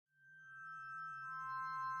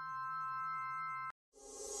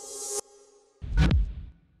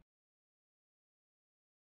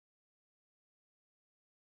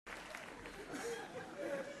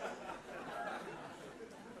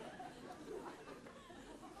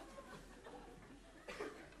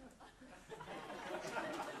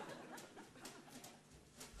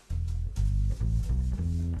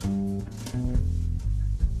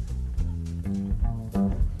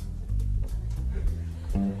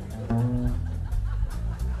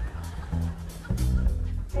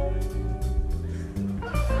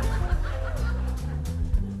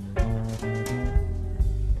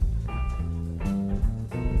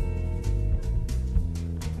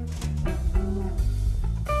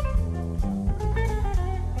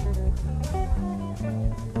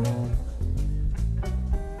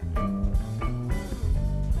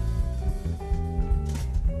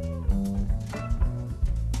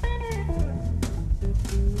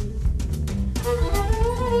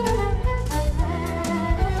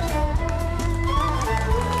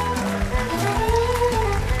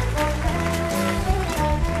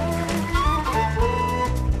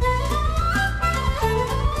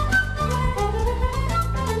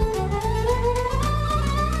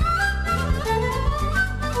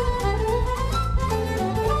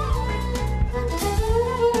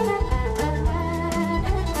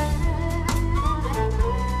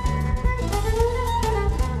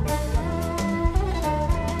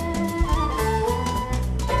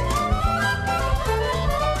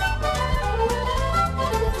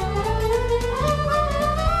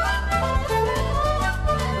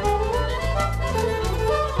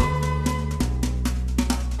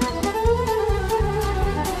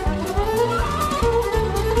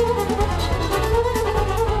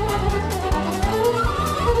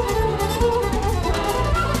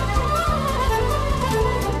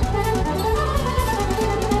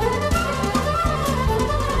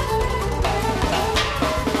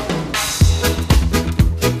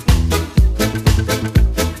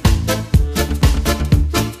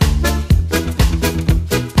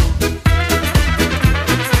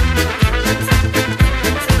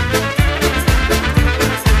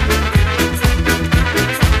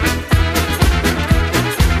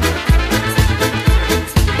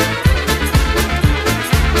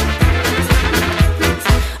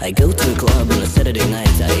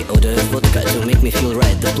night. I order vodka to make me feel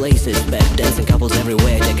right. The place is packed, dancing couples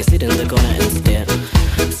everywhere. Take a seat in the corner and stare.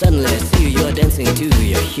 Suddenly I see you, you are dancing too.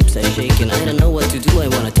 Your hips are shaking, I don't know what to do. I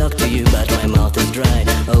wanna talk to you, but my mouth is dry.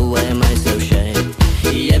 Oh, why am I so shy?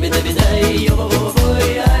 Yabba dabba day,